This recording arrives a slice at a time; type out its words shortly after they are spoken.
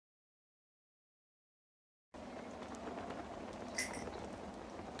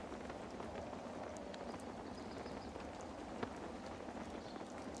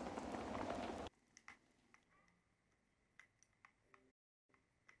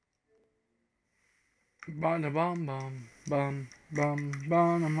Bada bum bum bum bum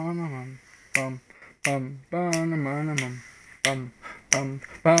bum bum bum bum bum bum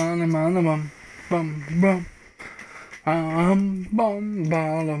bum bum bum bum bum.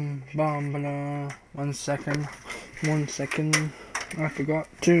 1 second, 1 second. I forgot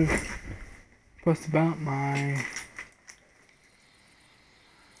to post about my.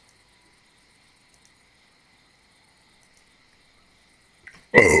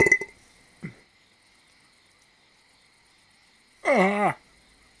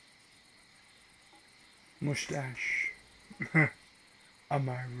 Mustache. Am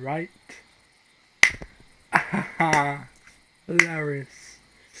I right? Hilarious.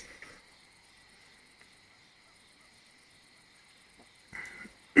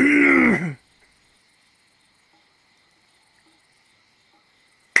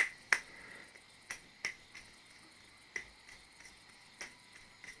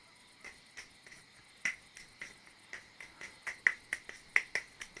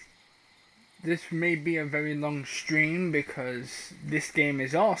 This may be a very long stream because this game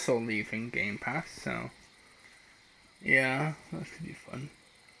is also leaving Game Pass, so yeah, that could be fun.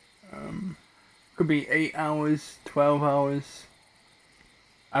 Could be 8 hours, 12 hours.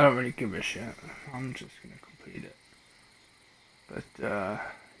 I don't really give a shit. I'm just gonna complete it. But,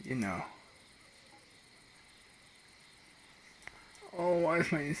 you know. Oh, why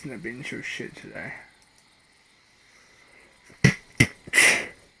is my internet being so shit today?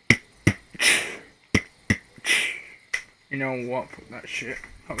 You know what? Fuck that shit.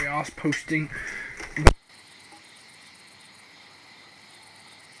 I'll be ass posting.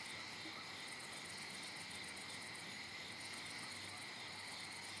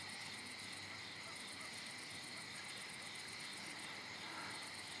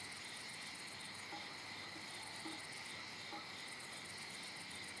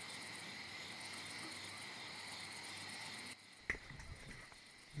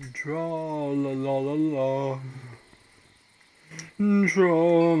 Tra la la la la. Tra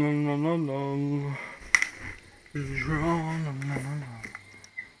la la la la. Tra la la la la.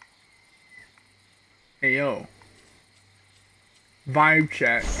 Hey yo. Vibe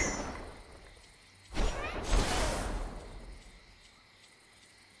check.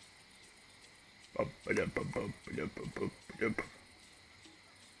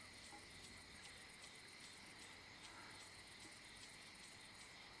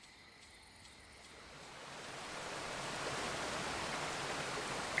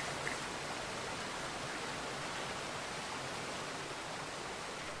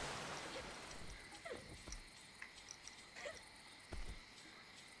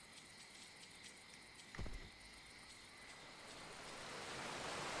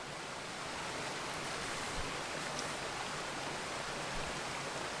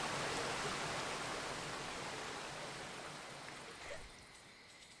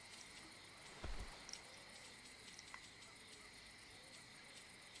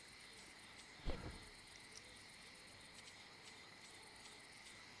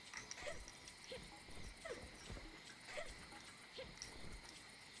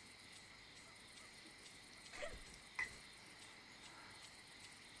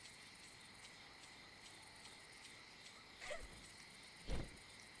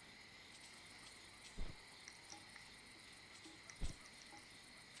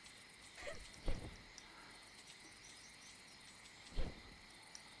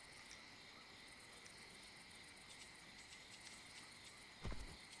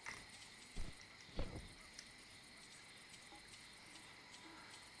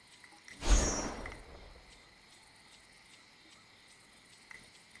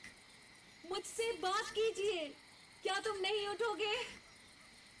 मुझसे बात कीजिए, क्या तुम नहीं उठोगे?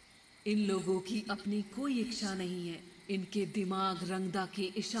 इन लोगों की अपनी कोई इच्छा नहीं है। इनके दिमाग रंगदा के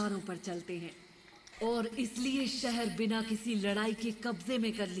इशारों पर चलते हैं और इसलिए शहर बिना किसी लड़ाई के कब्जे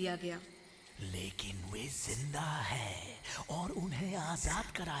में कर लिया गया। लेकिन वे जिंदा है और उन्हें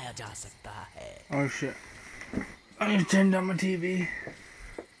आजाद कराया जा सकता है। Oh shit. I need to turn down my TV.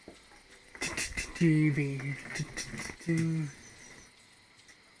 TV.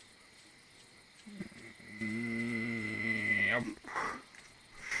 Yep.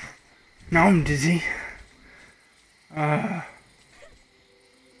 Now I'm dizzy.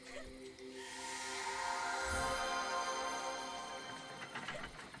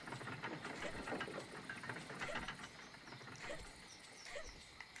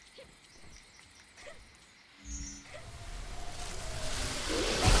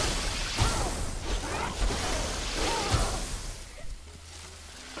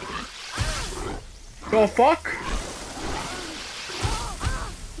 The fuck?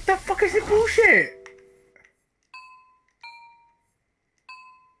 What the fuck is this bullshit?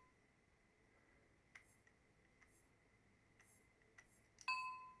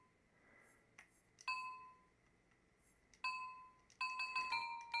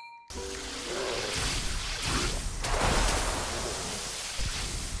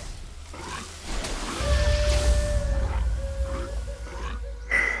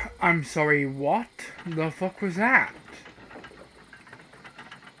 I'm sorry, what the fuck was that?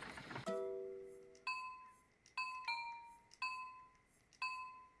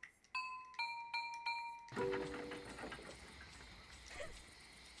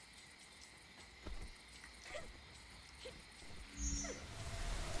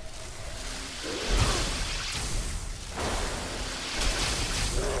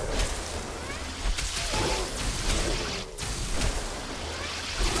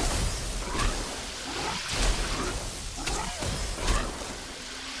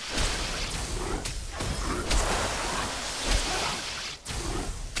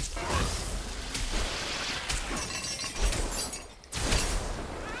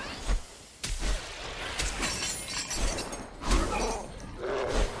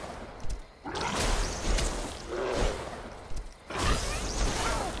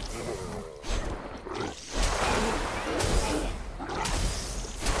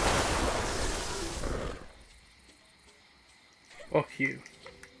 Fuck you.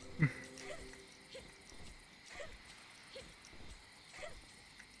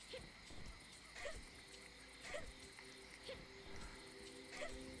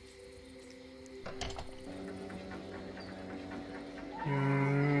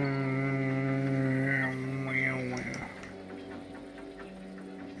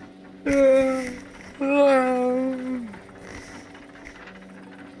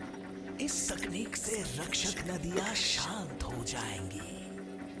 इस तकनीक से रक्षक नदियां शांत हो जाएंगी।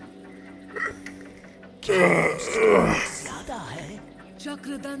 क्या ज्यादा है?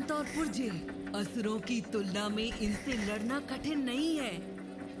 चक्रदंत और पुर्जे असुरों की तुलना में इनसे लड़ना कठिन नहीं है।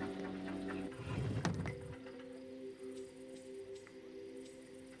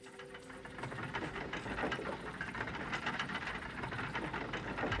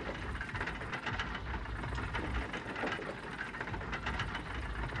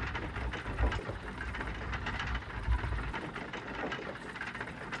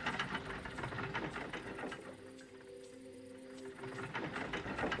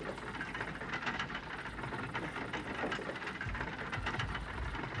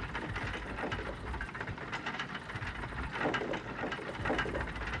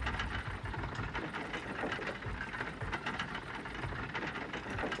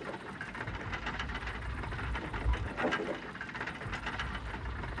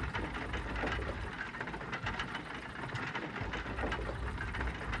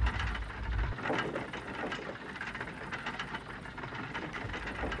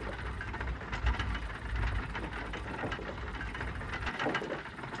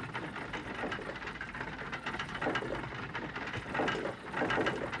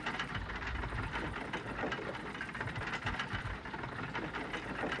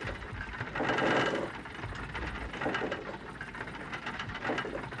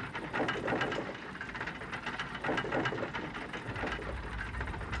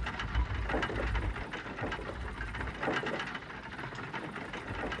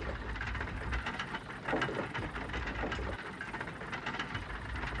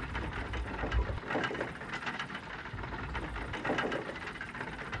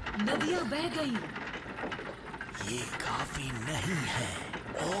 नदियां बह गई। ये काफी नहीं है,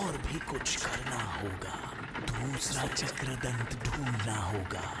 और भी कुछ करना होगा। दूसरा चक्रदंत ढूंढना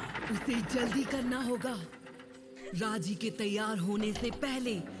होगा। उसे जल्दी करना होगा। राजी के तैयार होने से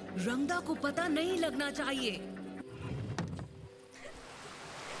पहले रंगदा को पता नहीं लगना चाहिए।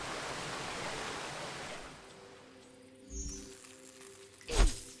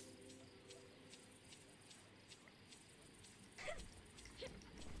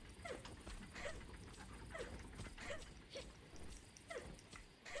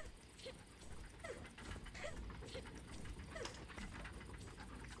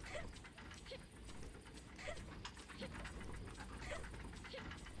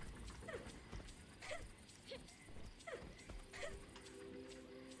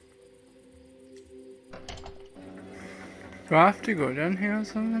 Do I have to go down here or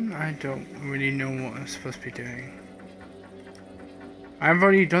something? I don't really know what I'm supposed to be doing. I've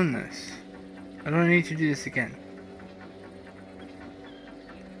already done this. I don't need to do this again.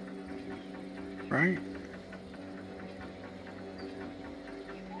 Right?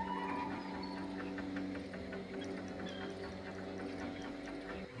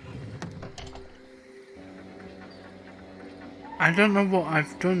 I don't know what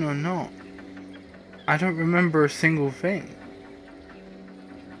I've done or not. I don't remember a single thing.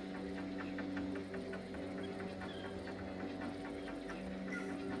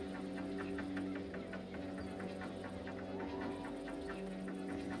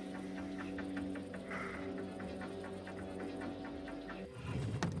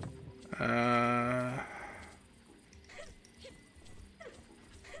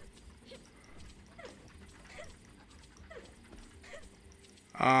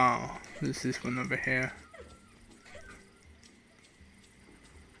 Oh, there's this one over here.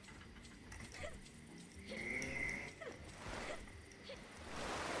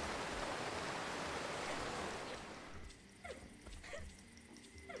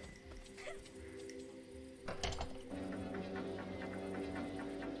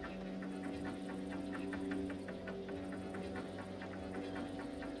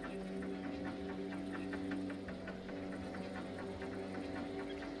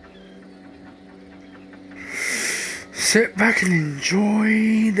 Sit back and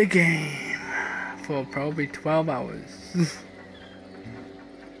enjoy the game for probably 12 hours.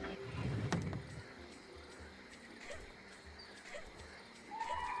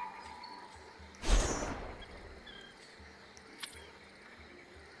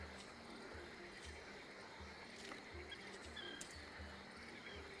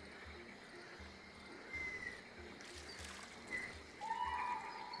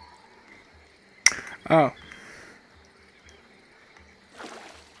 Oh.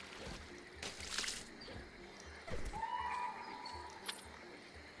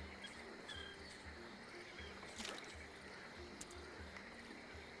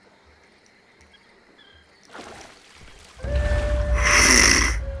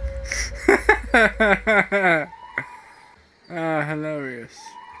 Hilarious.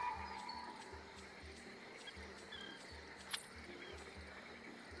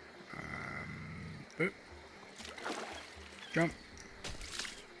 Boop. Jump.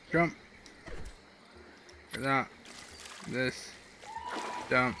 Jump. Look at that. This.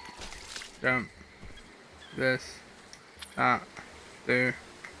 Jump. Jump. This. That. Do.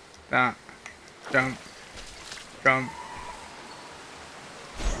 That. Jump. Jump.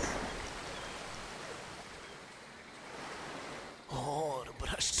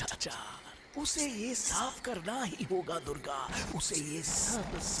 उसे ये साफ करना ही होगा दुर्गा, उसे ये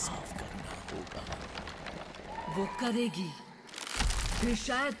सब साफ करना होगा। वो करेगी, फिर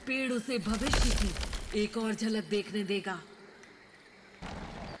शायद पेड़ उसे भविष्य की एक और झलक देखने देगा।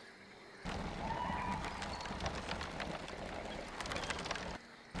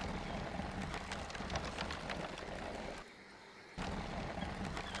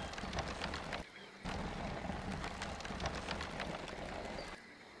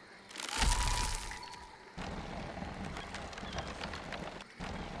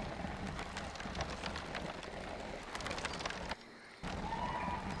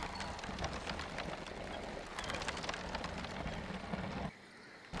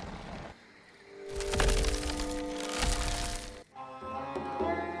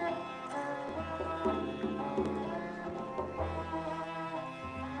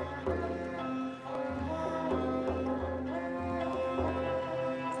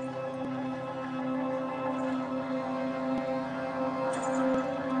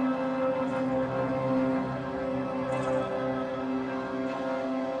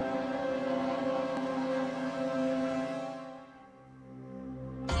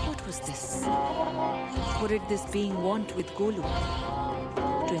 What was this? What did this being want with Golu?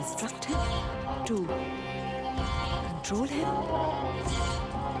 To instruct him? To control him?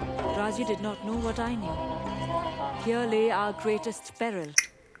 Raji did not know what I knew. Here lay our greatest peril.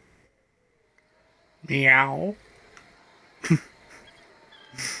 Meow.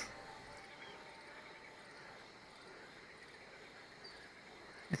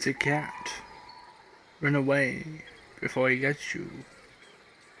 It's a cat. Run away before he gets you.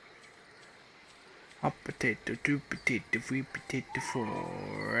 Hot potato, 2 potato, 3 potato,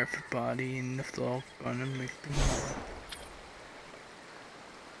 4. Everybody in the flock gonna make them all.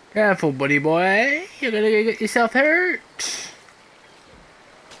 Careful, buddy boy. You're gonna get yourself hurt.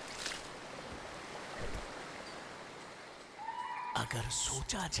 अगर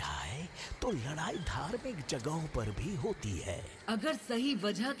सोचा जाए तो लड़ाई धार्मिक जगहों पर भी होती है। अगर सही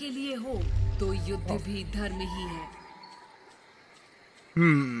वजह के लिए हो तो युद्ध भी धर्म ही है।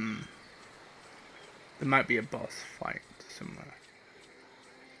 There might be a boss fight somewhere.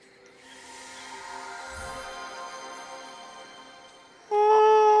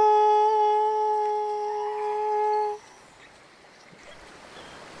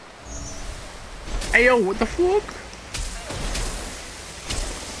 Hey yo, what the fuck?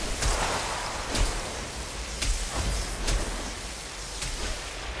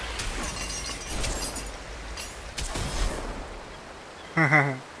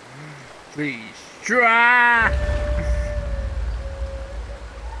 Please try.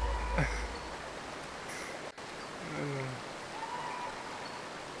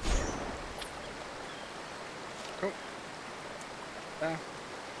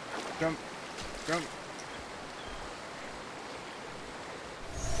 Jump. Jump.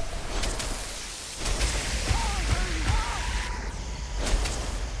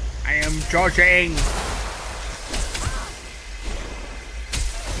 I am dodging.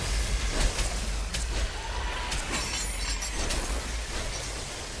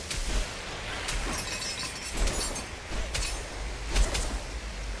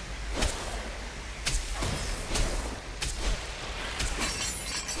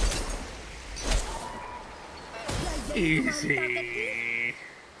 Easy.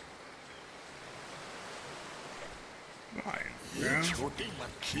 ये छोटी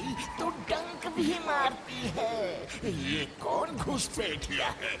मक्खी तो डंक भी मारती है। ये कौन घुसपैठिया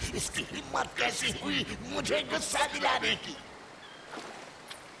है? इसकी हिम्मत कैसी हुई मुझे गुस्सा दिलाने की?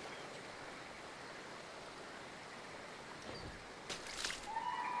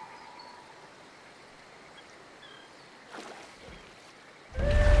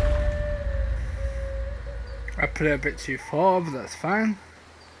 I put it a bit too far, but that's fine.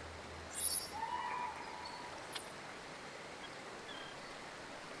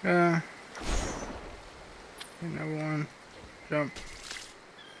 Another one. Jump.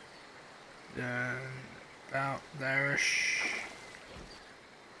 Then about there-ish.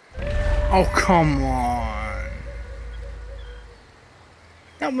 Oh, come on.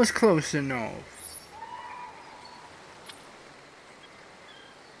 That was close enough.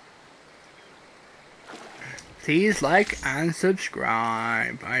 Please like and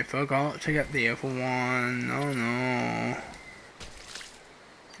subscribe. I forgot to get the other one. Oh no.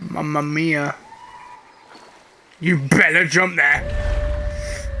 Mamma mia. You better jump there.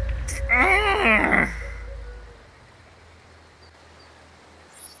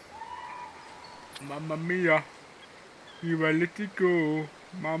 Mamma mia. You better let it go.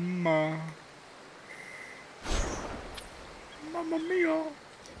 Mama. Mamma mia.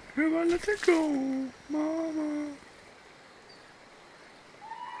 You better let it go. Mama.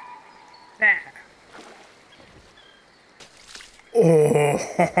 There. Oh.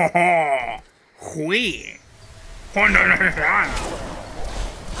 Hui.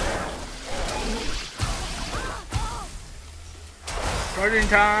 Closing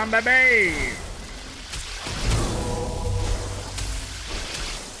time, baby!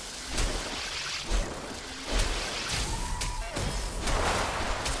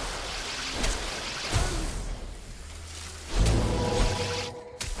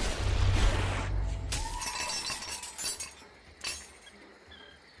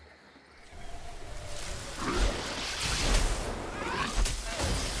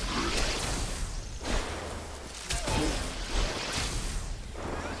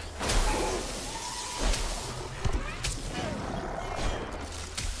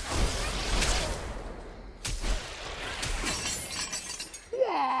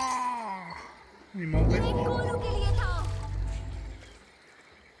 Golu के लिए था।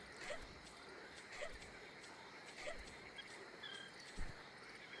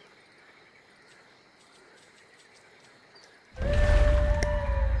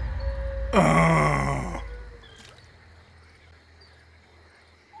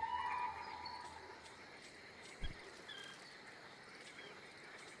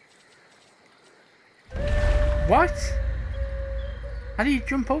 What? How do you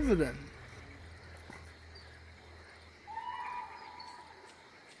jump over them?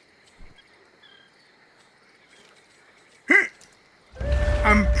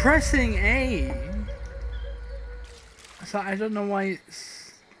 I'm pressing A. So I don't know why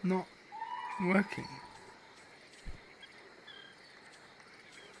it's not working.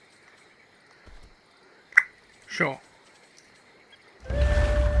 Sure.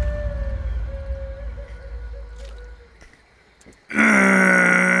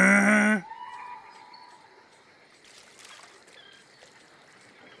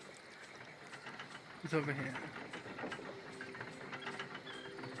 It's over here.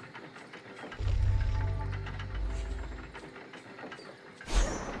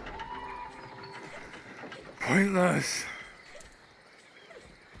 Pointless.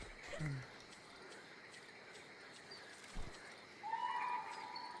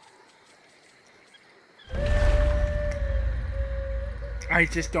 I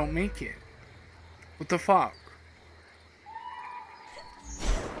just don't make it. What the fuck?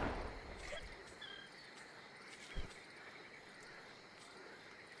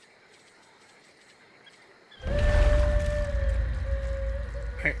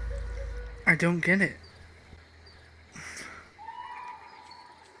 I don't get it.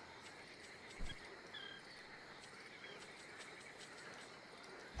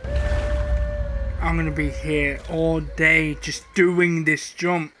 I'm gonna be here all day just doing this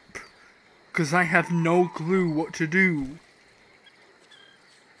jump. Because I have no clue what to do.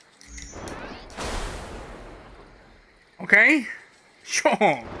 Okay?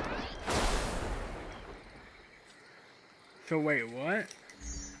 Sure. So wait, what?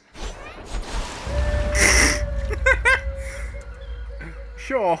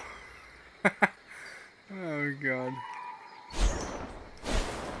 Sure. Oh god.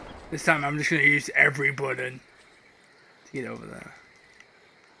 This time I'm just gonna use every button to get over there.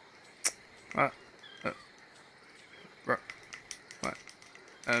 What?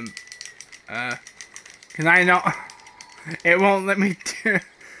 Can I not? It won't let me do.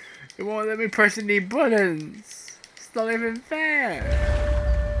 It won't let me press any buttons. It's not even fair.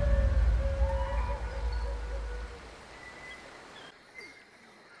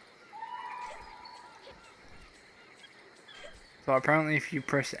 So apparently if you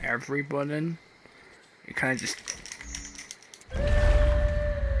press every button, it kind of just...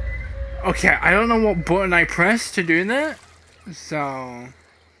 Okay, I don't know what button I pressed to do that. So...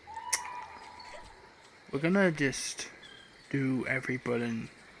 we're gonna just do every button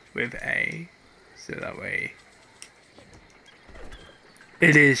with A. So that way...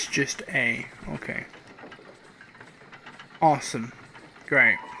 it is just A. Okay. Awesome.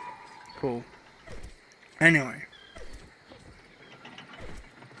 Great. Cool. Anyway.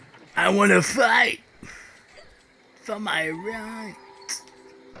 I wanna fight for my rights.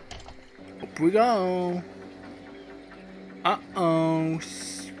 Up we go. Uh-oh,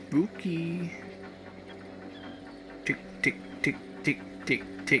 spooky. Tick, tick, tick, tick, tick,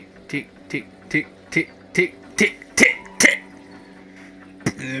 tick, tick, tick, tick, tick, tick, tick, tick, tick.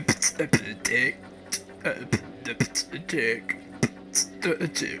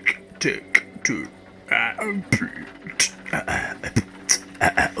 Tick, tick, tick, tick,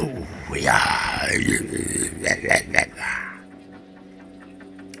 oh yeah.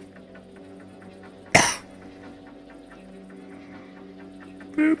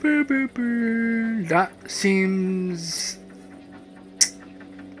 That seems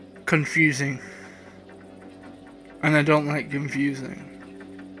confusing, and I don't like confusing.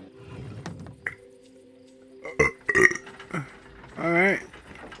 Alright.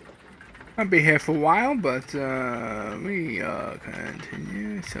 I'll be here for a while, but we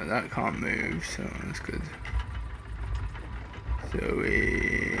continue. So that can't move, so that's good. So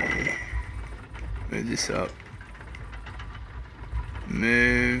we move this up.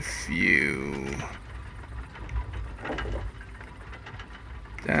 Move you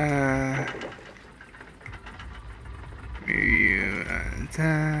there. Move you and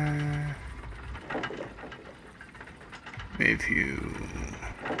there. Move you.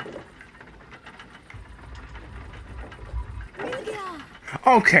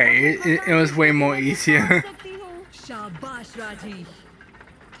 Okay, it was way more easier. शाबाश राजी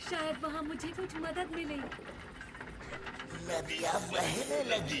शायद वहाँ मुझे कुछ मदद मिले नदियाँ बहने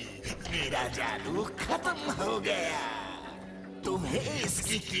लगी मेरा जादू खत्म हो गया तुम्हें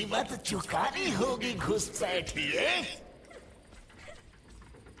इसकी कीमत चुकानी होगी घुसपैठिए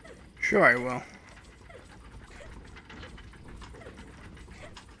Sure I will.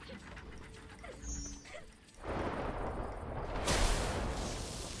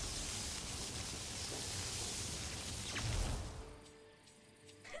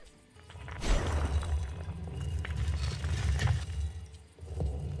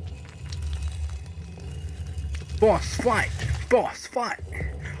 Boss fight! Boss fight!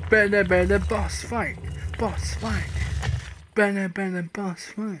 Better, better boss fight! Boss fight! Better, better boss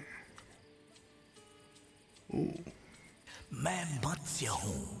fight! Ooh. मैं मत्स्य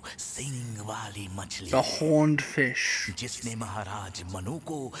हूँ सिंग वाली मछली The horned fish. जिसने महाराज मनु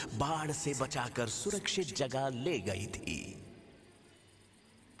को बाढ़ से बचाकर सुरक्षित जगह ले गई थी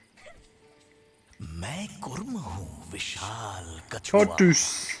मैं कुर्म हूँ विशाल कछुआ Tortoise.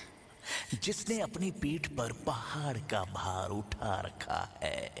 जिसने अपनी पीठ पर पहाड़ का भार उठा रखा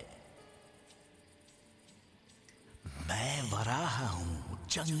है मैं वराह हूँ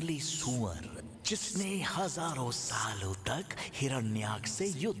जंगली सुअर जिसने हजारों सालों तक हिरण्याक्ष से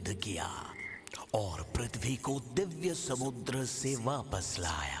युद्ध किया और पृथ्वी को दिव्य समुद्र से वापस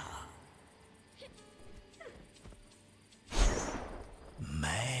लाया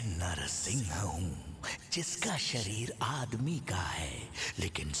मैं नरसिंह हूँ जिसका शरीर आदमी का है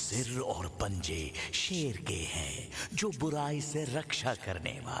लेकिन सिर और पंजे शेर के हैं जो बुराई से रक्षा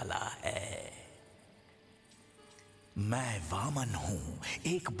करने वाला है मैं वामन हूँ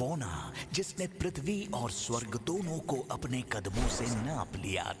एक बौना जिसने पृथ्वी और स्वर्ग दोनों को अपने कदमों से नाप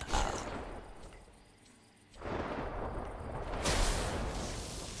लिया था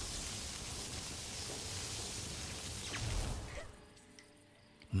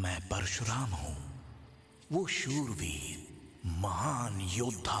मैं परशुराम हूं, वो शूरवीर महान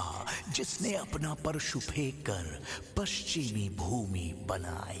योद्धा जिसने अपना परशु फेंक कर पश्चिमी भूमि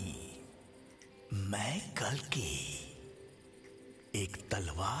बनाई। मैं कल की एक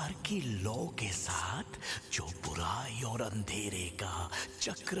तलवार की लौ के साथ जो बुराई और अंधेरे का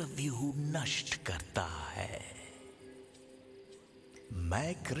चक्रव्यूह नष्ट करता है।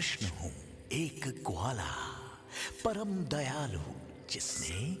 मैं कृष्ण हूं, एक ग्वाला, परम दयालु,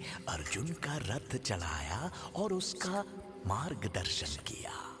 जिसने अर्जुन का रथ चलाया और उसका मार्गदर्शन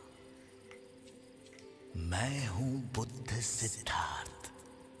किया। मैं हूं बुद्ध सिद्धार्थ,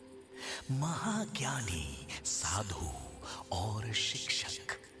 महाज्ञानी, साधु और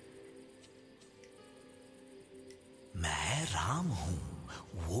शिक्षक। मैं राम हूं,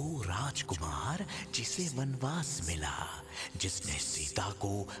 वो राजकुमार जिसे वनवास मिला, जिसने सीता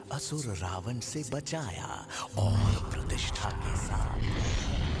को असुर रावण से बचाया और प्रतिष्ठा के साथ।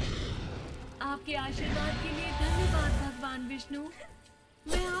 आपके आशीर्वाद के लिए धन्यवाद भगवान विष्णु।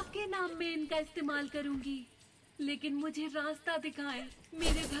 मैं आपके नाम में इनका इस्तेमाल करूंगी, लेकिन मुझे रास्ता दिखाएं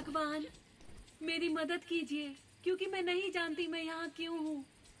मेरे भगवान। मेरी मदद कीजिए, क्योंकि मैं नहीं जानती मैं यहाँ क्यों हूँ।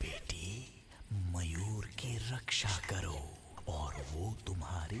 बेटी, मयूर की रक्षा करो और वो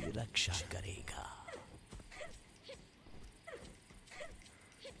तुम्हारी रक्षा करेगा।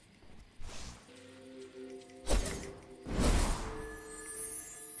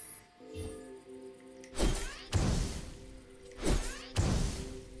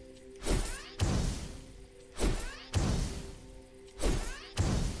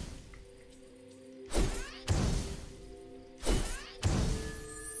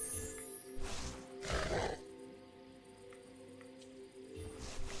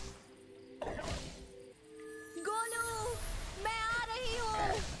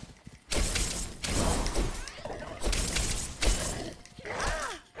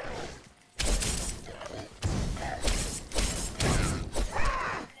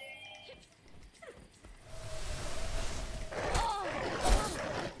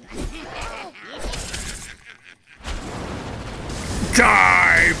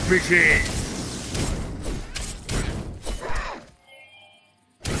 Die, bitches!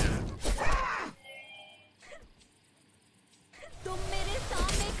 तुम मेरे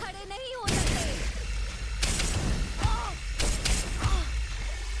सामने खड़े नहीं हो सकते।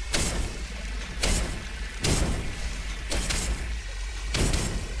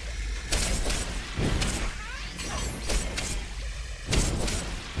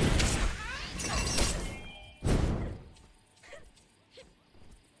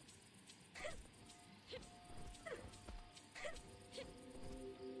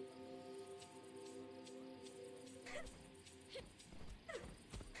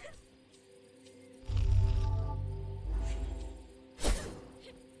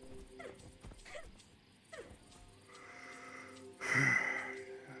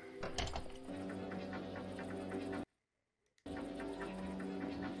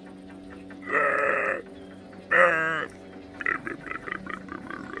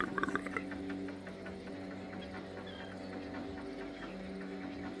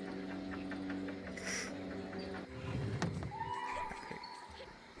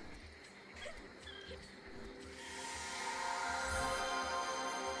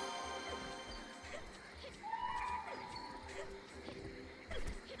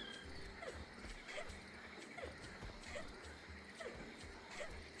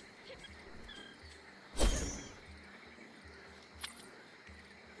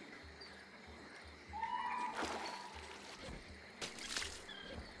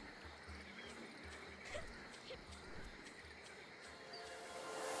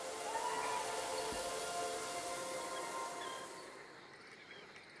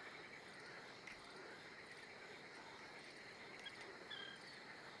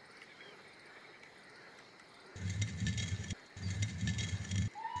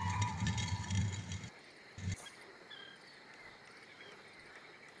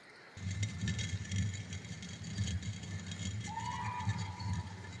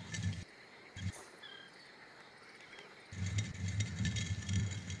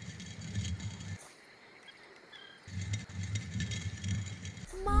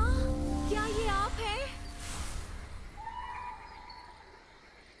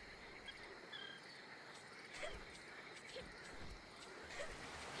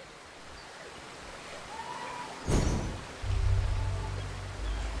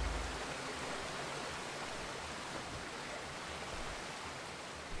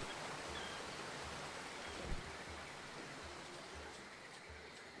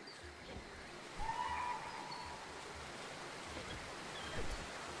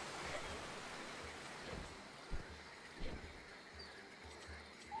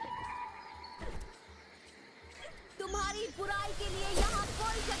 बुराई के लिए यहाँ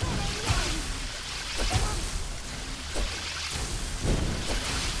कोई जगह नहीं है।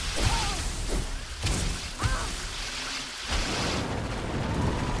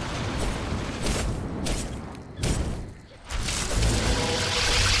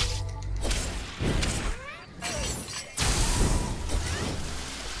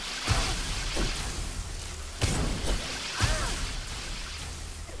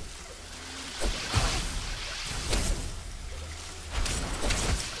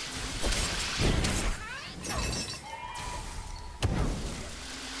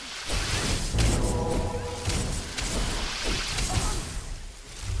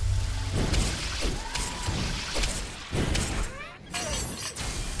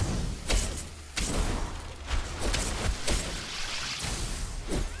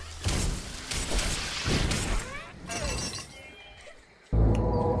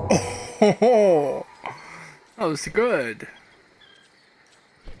 Oh, that was good.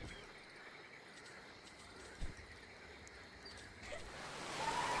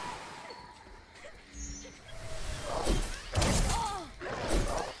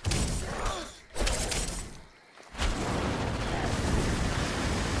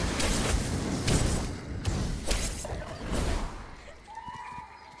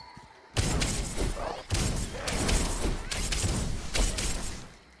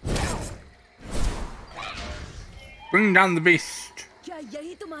 Bring down the beast. क्या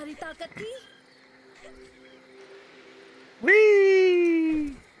यही तुम्हारी ताकत थी?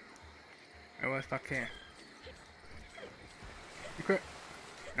 Whee! Oh, what's back here? Secret?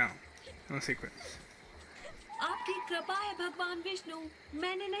 No, no secrets. आपकी कृपा है भगवान विष्णु।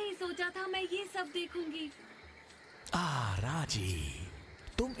 मैंने नहीं सोचा था मैं ये सब देखूंगी। राजी,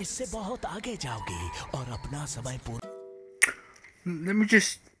 तुम इससे बहुत आगे जाओगी और अपना समय पूरा। Let me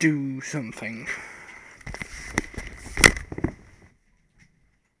just do something.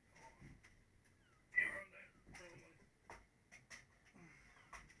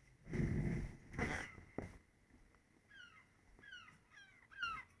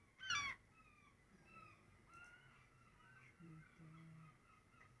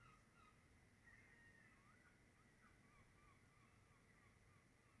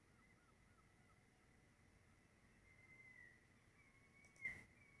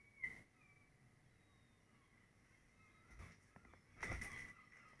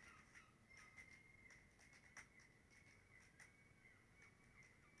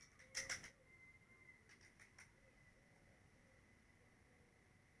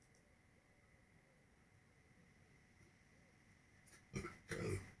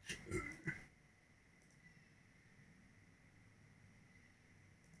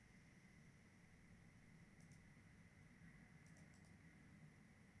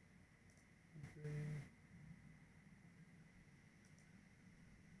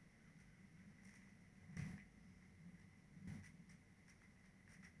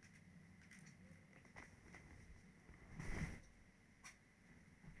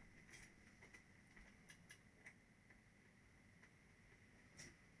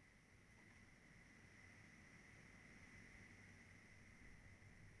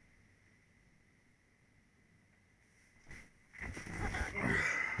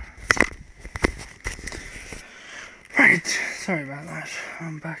 Right, sorry about that.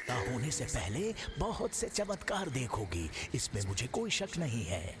 I'm back. होने से पहले बहुत से चमत्कार देखोगी, इसमें मुझे कोई शक नहीं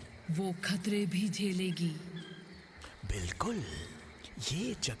है। वो खतरे भी झेलेगी। बिल्कुल,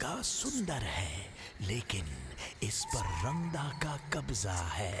 ये जगह सुंदर है, लेकिन इस पर रंगदा का कब्जा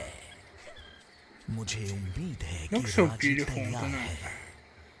है। मुझे उम्मीद है कि Looks so राजी beautiful, तैयार doesn't है।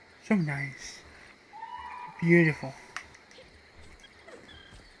 it? So nice. Beautiful.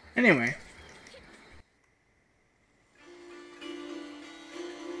 Anyway.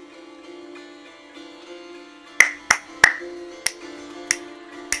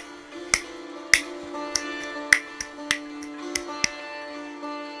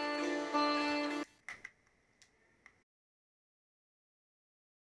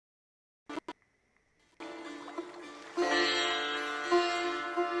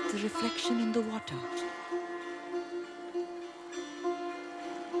 The reflection in the water.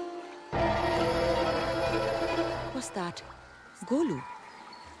 What's that? Golu.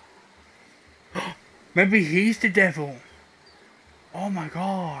 Maybe he's the devil. Oh my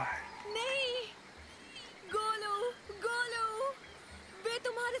god. नहीं, गोलू, गोलू, वे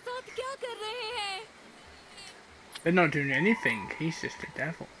तुम्हारे साथ क्या कर रहे हैं? They're not doing anything. He's just the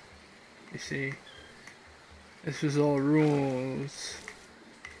devil. You see? This was all rules.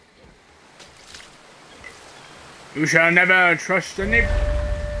 You shall never trust any...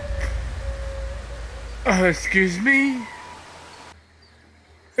 excuse me?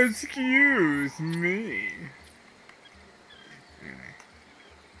 Excuse me. Anyway,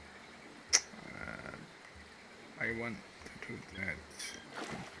 I want to do that.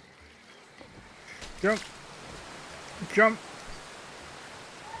 Jump. Jump.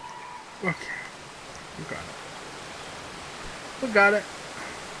 Okay. We got it. We got it.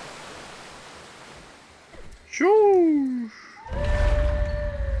 Shoo.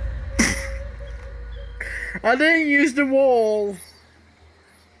 I didn't use the wall.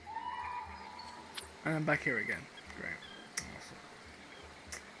 And I'm back here again. Great. Awesome.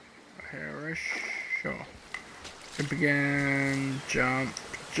 Here-ish. Sure. Jump again. Jump.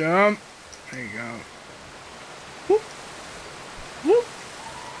 Jump. There you go. Whoop. Whoop.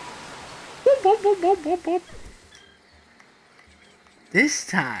 Whoop, whoop, whoop, whoop, whoop, whoop. This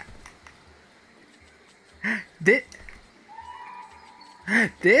time. This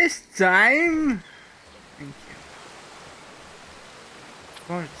time. Thank you.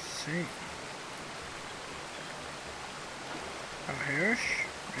 God's sake. Oh, here-ish.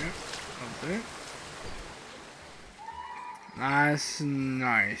 Yep. That's it. That's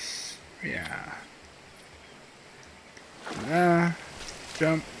nice. Yeah.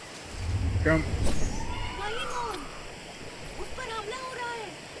 Jump. Jump.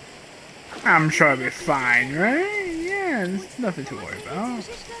 I'm sure I'll be fine, right? Yeah, there's nothing to worry about.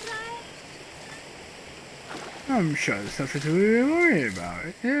 I'm sure there's nothing to worry about.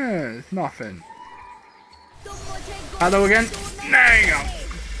 Yeah, it's nothing. Hello again? There you go.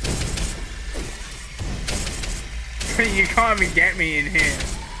 You can't even get me in here.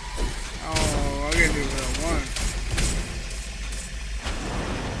 Oh, I'm gonna do what I want.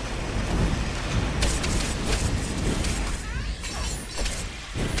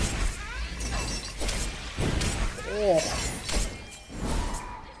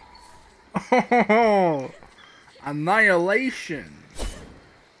 Oh. Annihilation.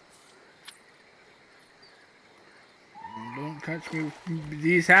 Don't touch me with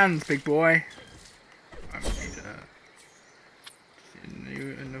these hands, big boy. I need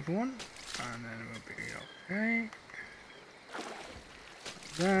another one, and then we'll be okay.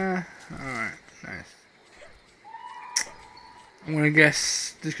 There. Alright, nice. I'm gonna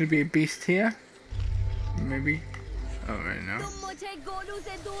guess there's gonna be a beast here. Maybe. Oh, right now.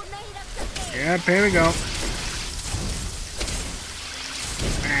 Yep, here we go.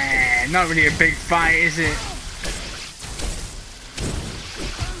 Not really a big fight, is it?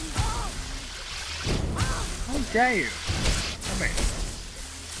 How dare you? Come here.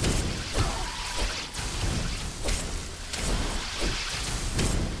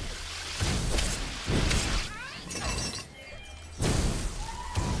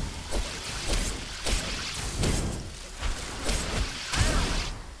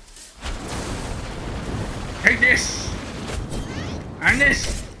 Take this! And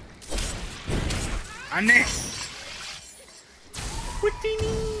this! And this!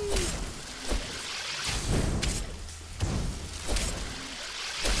 Houdini!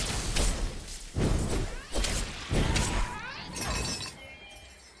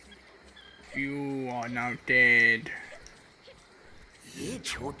 You are now dead. ये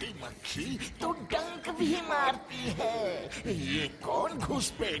छोटी मक्खी तो डंक भी मारती है। ये कौन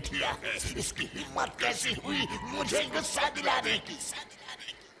घुसपैठिया है? इसकी हिम्मत कैसी हुई मुझे गुस्सा दिलाने की?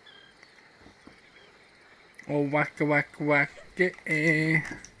 Oh, wacka wacka wacka eh.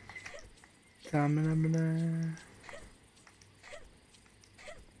 Tamina.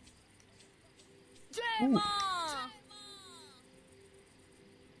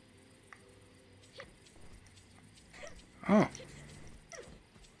 Oh.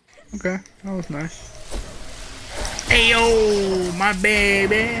 Okay, that was nice. Hey yo, my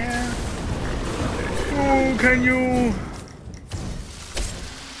baby. Oh, can you?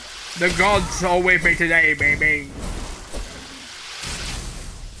 The gods are with me today, baby.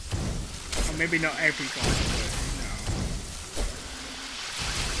 Or maybe not every god, but you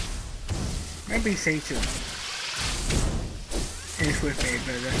know. Maybe Satan is with me,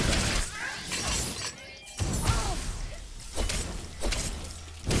 but that's alright.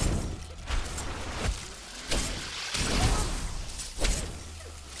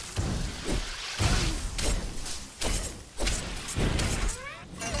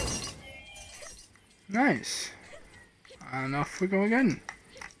 Nice. And off we go again.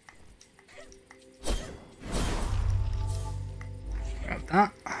 Grab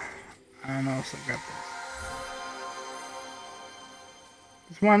that. And also grab this.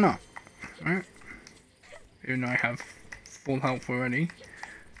 Because why not? Right? Even though I have full health already.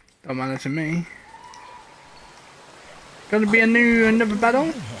 Don't matter to me. Gonna be another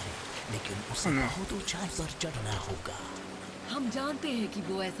battle? Oh no. हम जानते हैं कि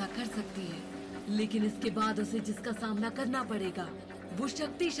वो ऐसा कर सकती है, लेकिन इसके बाद उसे जिसका सामना करना पड़ेगा वो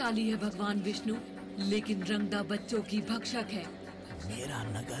शक्तिशाली है भगवान विष्णु, लेकिन रंगदा बच्चों की भक्षक है। मेरा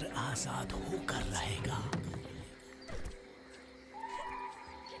नगर आजाद होकर रहेगा।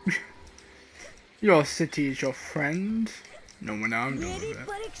 Your city is your friend. No one I'm doing मेरी with it.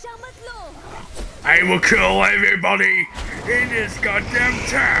 परीक्षा मत लो। I will kill everybody in this goddamn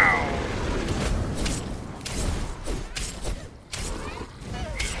town.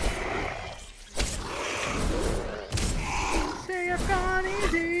 Say I've gone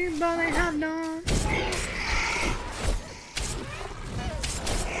easy, but I have none.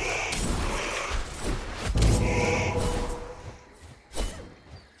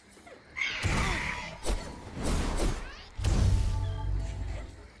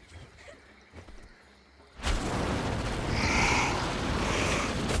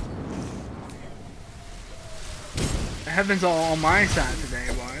 The heavens are on my side today,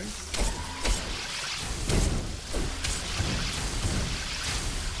 boys.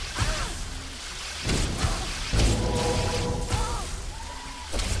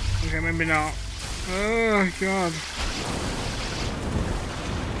 Okay, maybe not. Oh god.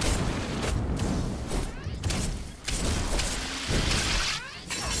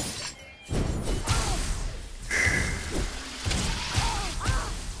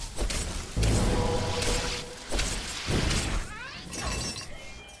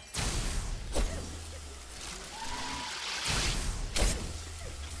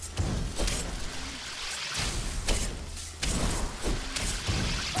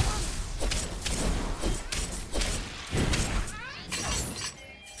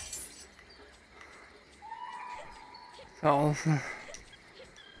 Oh,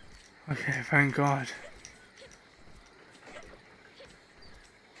 okay, thank God.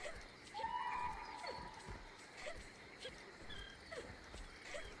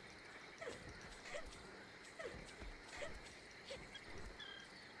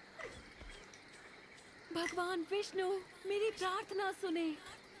 भगवान विष्णु, मेरी प्रार्थना सुने।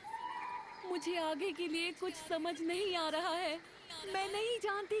 मुझे आगे के लिए कुछ समझ नहीं आ रहा है। मैं नहीं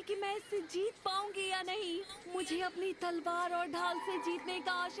जानती कि मैं इससे जीत पाऊंगी या नहीं। मुझे अपनी तलवार और ढाल से जीतने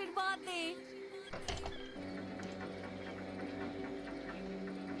का आशीर्वाद दे।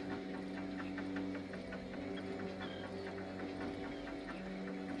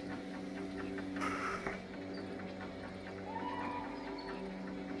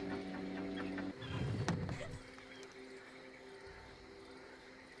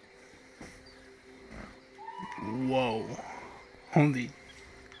 Whoa. Holy.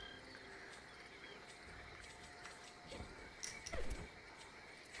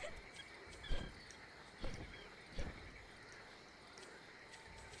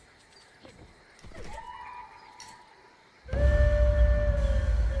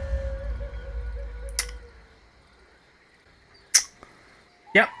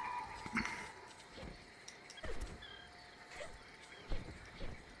 Yep.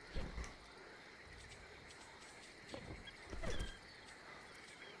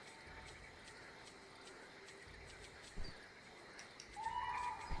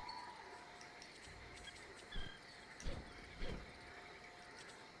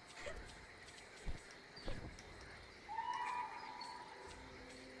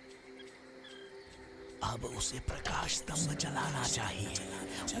 अब उसे प्रकाश स्तंभ जलाना चाहिए।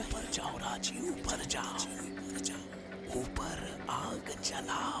 ऊपर जाओ राजी, ऊपर जाओ, ऊपर आग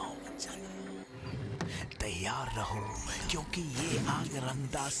जलाओ। तैयार रहो, क्योंकि ये आग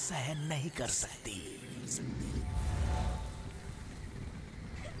रंगदा सहन नहीं कर सकती।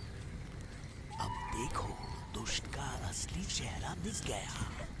 अब देखो, दुष्ट का असली चेहरा दिख गया।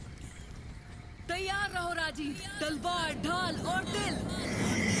 तैयार रहो राजी, तलवार, ढाल और दिल।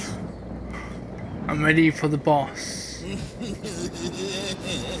 I'm ready for the boss.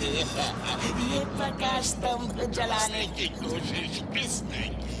 ये प्रकाश स्तंभ जलाने की कोशिश किसने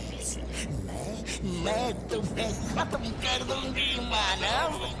की? मैं तुम्हें खत्म कर दूंगी मानव।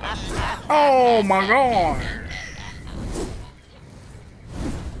 Oh my God.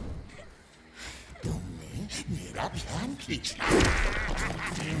 तुमने मेरा ध्यान खींचा।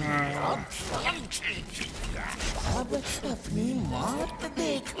 अब अपनी मौत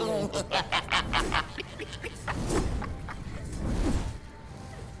देखो।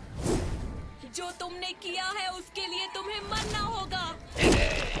 जो तुमने किया है उसके लिए तुम्हें मरना होगा।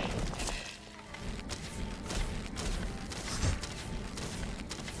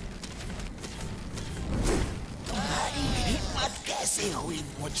 तुम्हारी हिम्मत कैसे हुई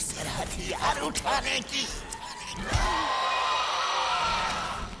मुझ पर हथियार उठाने की?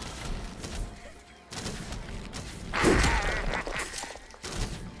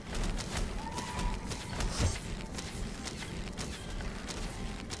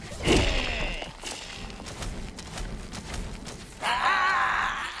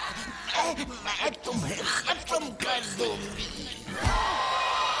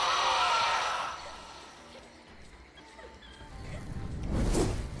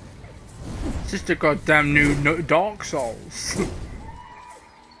 just a goddamn new Dark Souls.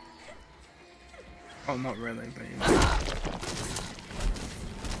 Oh, not really, but you know.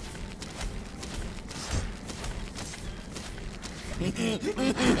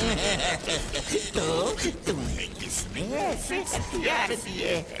 तो तुम्हें किसने ऐसे हथियार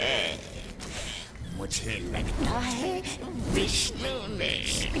दिए हैं? मुझे लगता है विष्णु ने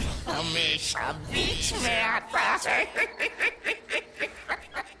हमेशा बीच में आता है।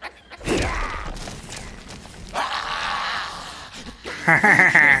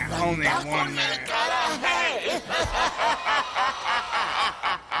 Only one there.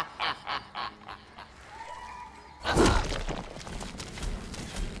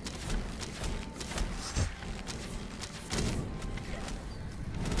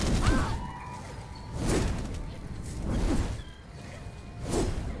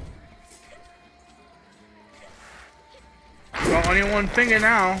 Got only one finger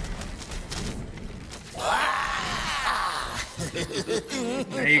now.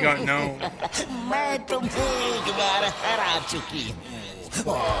 There you go, no. मैं तुम्हें एक बार हरा चुकी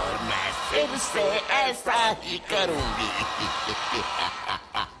हूँ और मैं फिर से ऐसा ही करूँगी।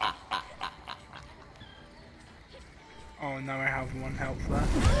 Oh, now I have one health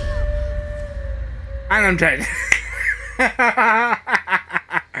left. And I'm dead.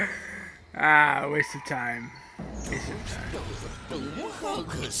 Ah, waste of time. Waste of time.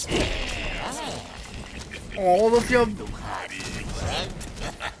 All of your...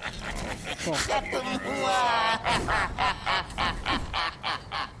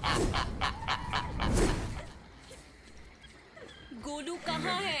 Golu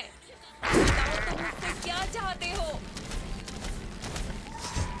कहाँ है? बताओ तुम मुझसे क्या चाहते हो?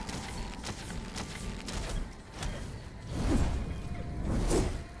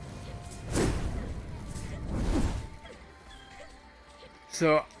 So,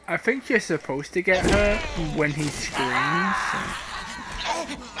 I think you're supposed to get her when he screams.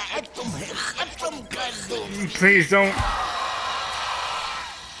 Please don't.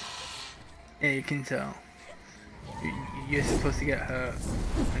 Yeah, you can tell. You're supposed to get hurt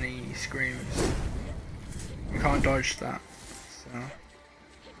when he screams. You can't dodge that. So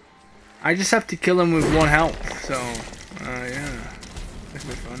I just have to kill him with one health. So yeah, this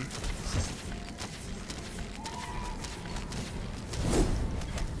will be fun.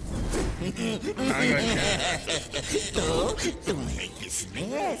 तो तुम्हें किसने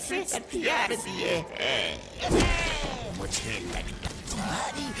ऐसे हथियार दिए हैं? मुझे लगता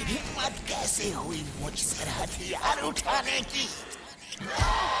तुम्हारी हिम्मत कैसे हुई मुझ पर हथियार उठाने की?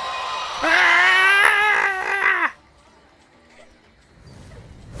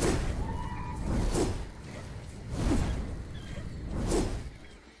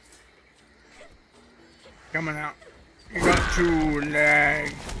 Coming out. You got 2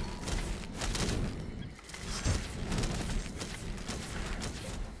 legs.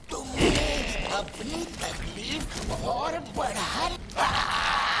 अपनी तकलीफ और बढ़ा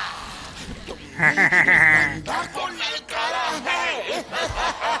को ललकारा है।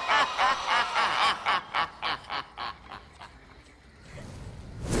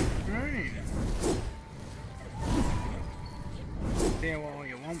 Right. Say all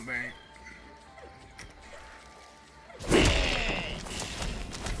you want, babe.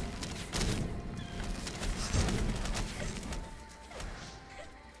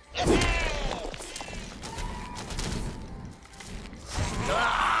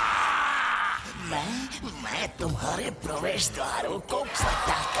 मैं तुम्हारे प्रवेश द्वारों को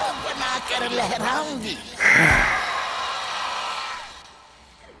पटाखा बनाकर लहराऊंगी।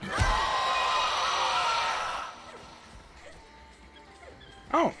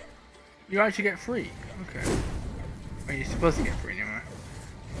 Oh, you actually get free. Okay. Well, you're supposed to get free anyway.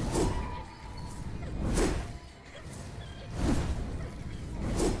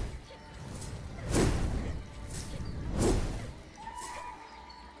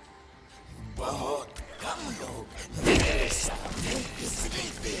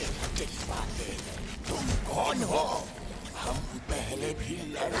 कौन हो? हम पहले भी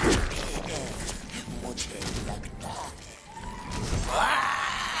लड़ चुके हैं। मुझे लगता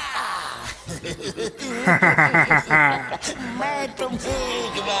मैं तुम्हें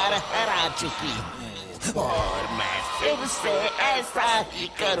एक बार हरा चुकी हूँ और मैं फिर से ऐसा ही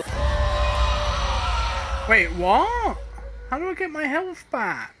करूँ। Wait, what? How do I get my health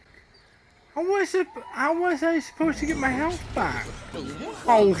back? How was I supposed to get my health back?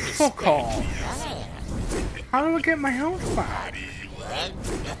 Oh, fuck off. How do I get my health back?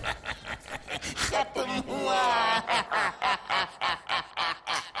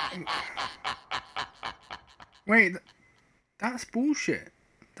 Wait, that's bullshit.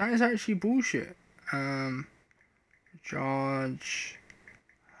 That is actually bullshit. George,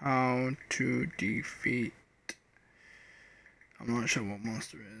 how to defeat. I'm not sure what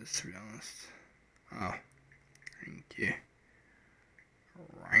monster it is, to be honest. Oh, thank you.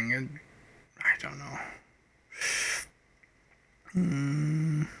 Ranged? I don't know.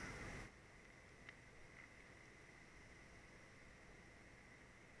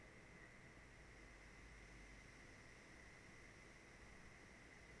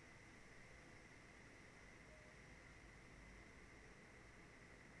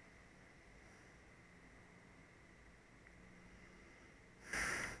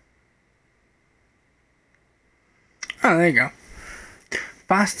 Oh, there you go.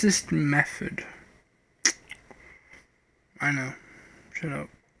 Fastest method. I know. Shut up.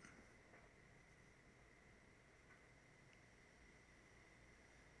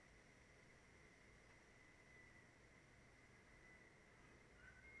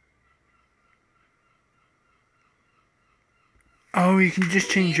 Oh, you can just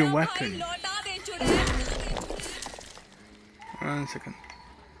change your weapon. लौटा दे चुड़ैल। 1 second.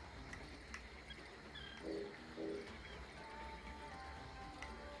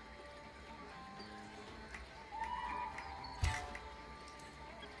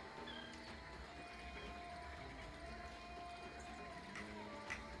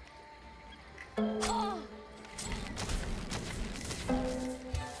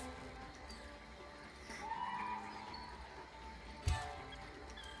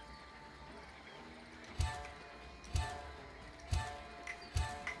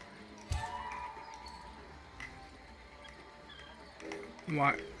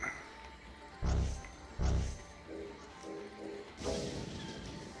 What?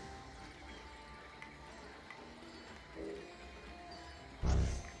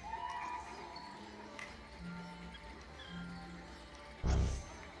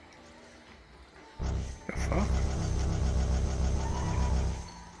 The fuck?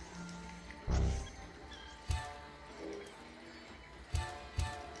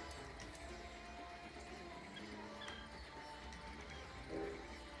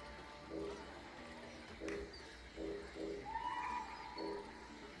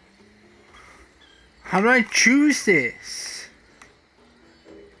 How do I choose this?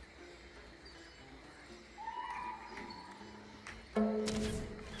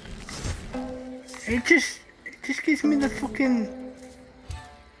 It just gives me the fucking.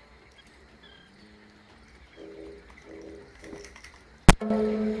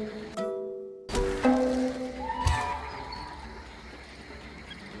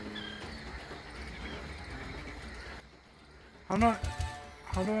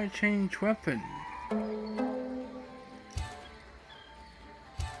 How do I change weapon?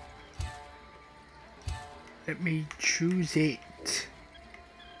 Let me choose it.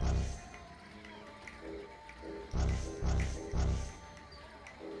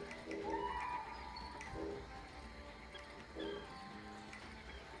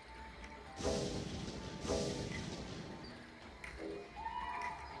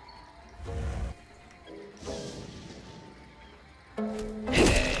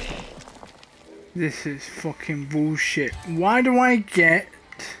 This is fucking bullshit. Why do I get...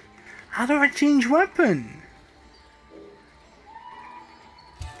 How do I change weapon?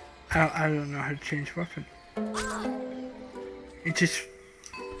 I don't know how to change weapon. It just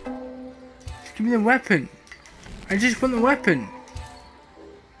give me the weapon. I just want the weapon.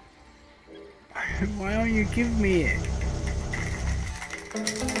 Why don't you give me it?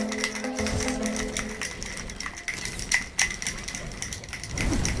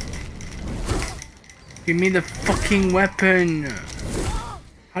 Give me the fucking weapon.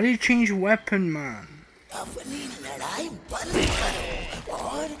 How do you change weapon, man? अपनी लड़ाई बंद करो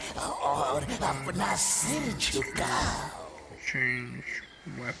और अपना सिर झुकाओ। Change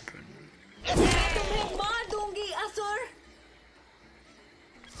weapon. मैं तुम्हें मार दूंगी असुर।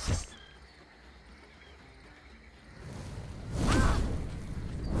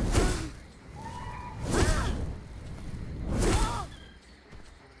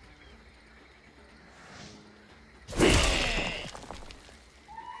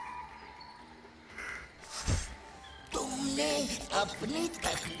 तुमने अपनी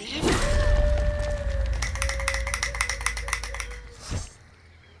तकलीफ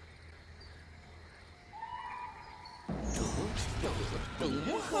तुम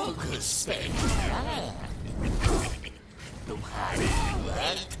हो गुस्से तुम्हारी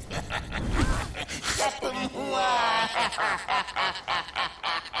वक्त खत्म हुआ।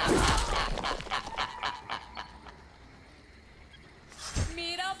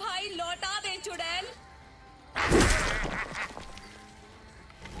 मेरा भाई लौटा दे चुड़ैल।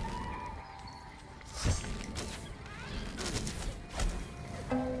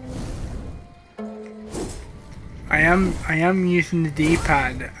 I am using the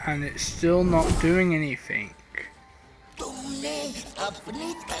D-pad and it's still not doing anything. तुमने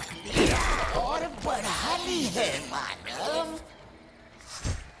अपनी तकलीफ और बढ़ा ली है मानव।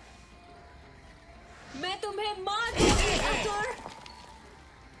 मैं तुम्हें मार दूंगी असुर।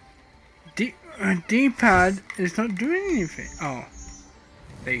 D-pad is not doing anything. Oh,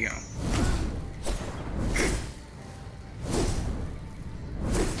 there you go.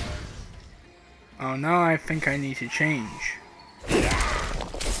 Oh, now I think I need to change. Well,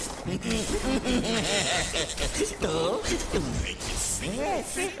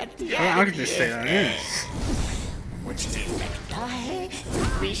 I could just say that is. मुझे लगता है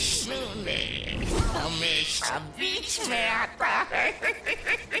विष्णु ने हमेशा बीच में आता है।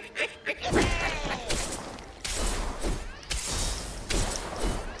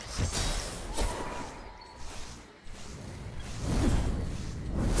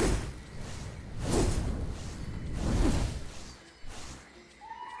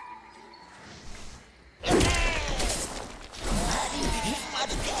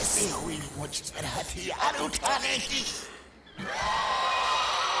 हुई मुझ पर हथियार उठाने की।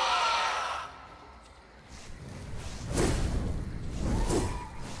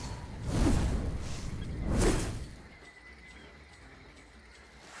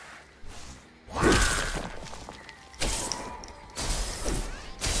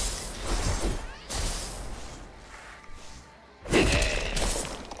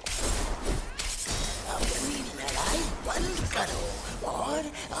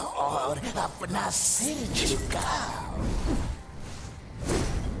 और अपना सिर झुकाओ।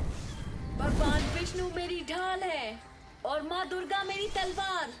 भगवान विष्णु मेरी ढाल है और माँ दुर्गा मेरी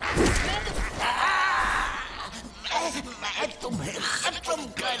तलवार। मैं तुम्हें खत्म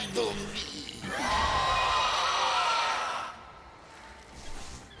कर दूंगी।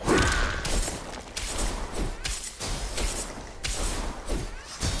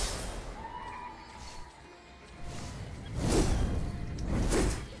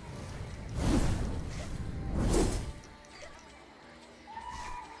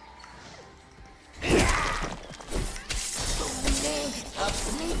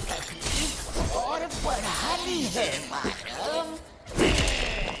 अपनी तकलीफ और बढ़ा ली है मानव।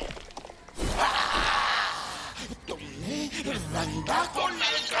 तुमने रंगा को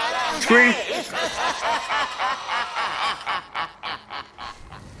नलकारा है।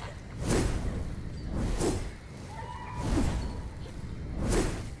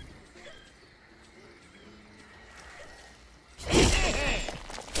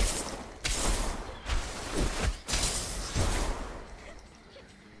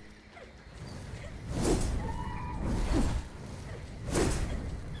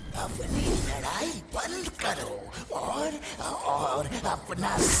 अपनी लड़ाई बंद करो और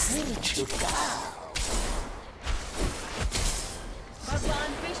अपना सिर झुकाओ।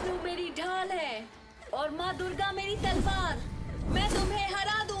 भगवान विष्णु मेरी ढाल है और माँ दुर्गा मेरी तलवार। मैं तुम्हें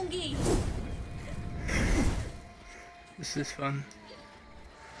हरा दूंगी। This is fun.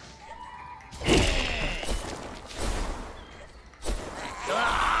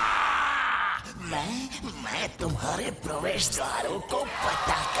 मैं तुम्हारे प्रवेश द्वारों को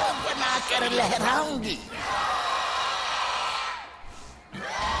पताका बनाकर लहराऊंगी।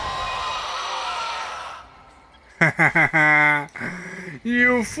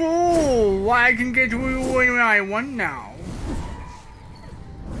 You fool! I can get to you when I want now.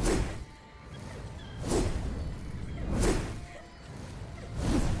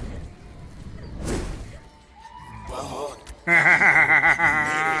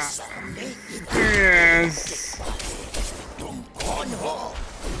 Yes. तुम कौन हो?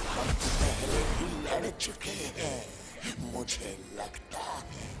 हम पहले भी लड़ चुके हैं, मुझे लगता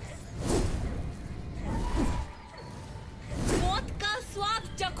है। मौत का स्वाद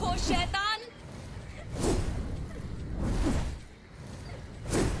चखो शैतान।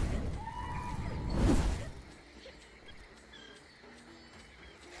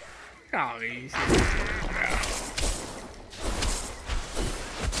 Oh, easy.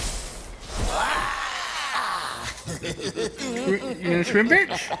 You gonna swim,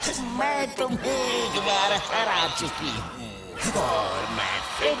 bitch? मैं तुम्हें एक बार हरा चुकी हूँ और मैं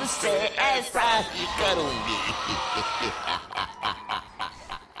फिर से ऐसा ही करूँगी।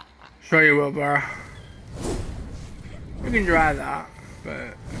 Sure you will, bro. You can try that,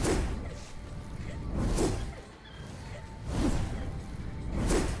 but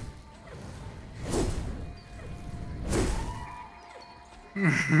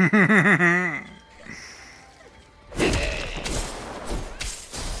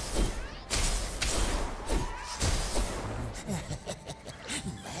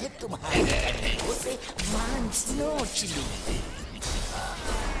मैं तुम्हारे हड्डियों से मांग नोच लूंगी।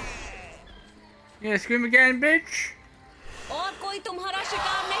 Yeah, scream again, bitch. और कोई तुम्हारा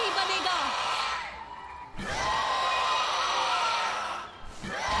शिकार नहीं बनेगा।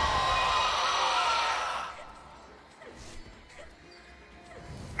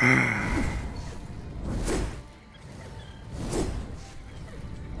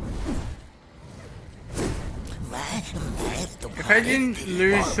 If I didn't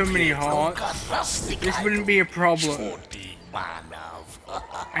lose so many hearts, this wouldn't be a problem.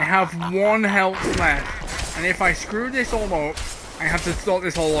 I have 1 health left, and if I screw this all up, I have to start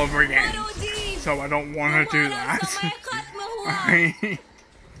this all over again. So I don't want to do that. Alright.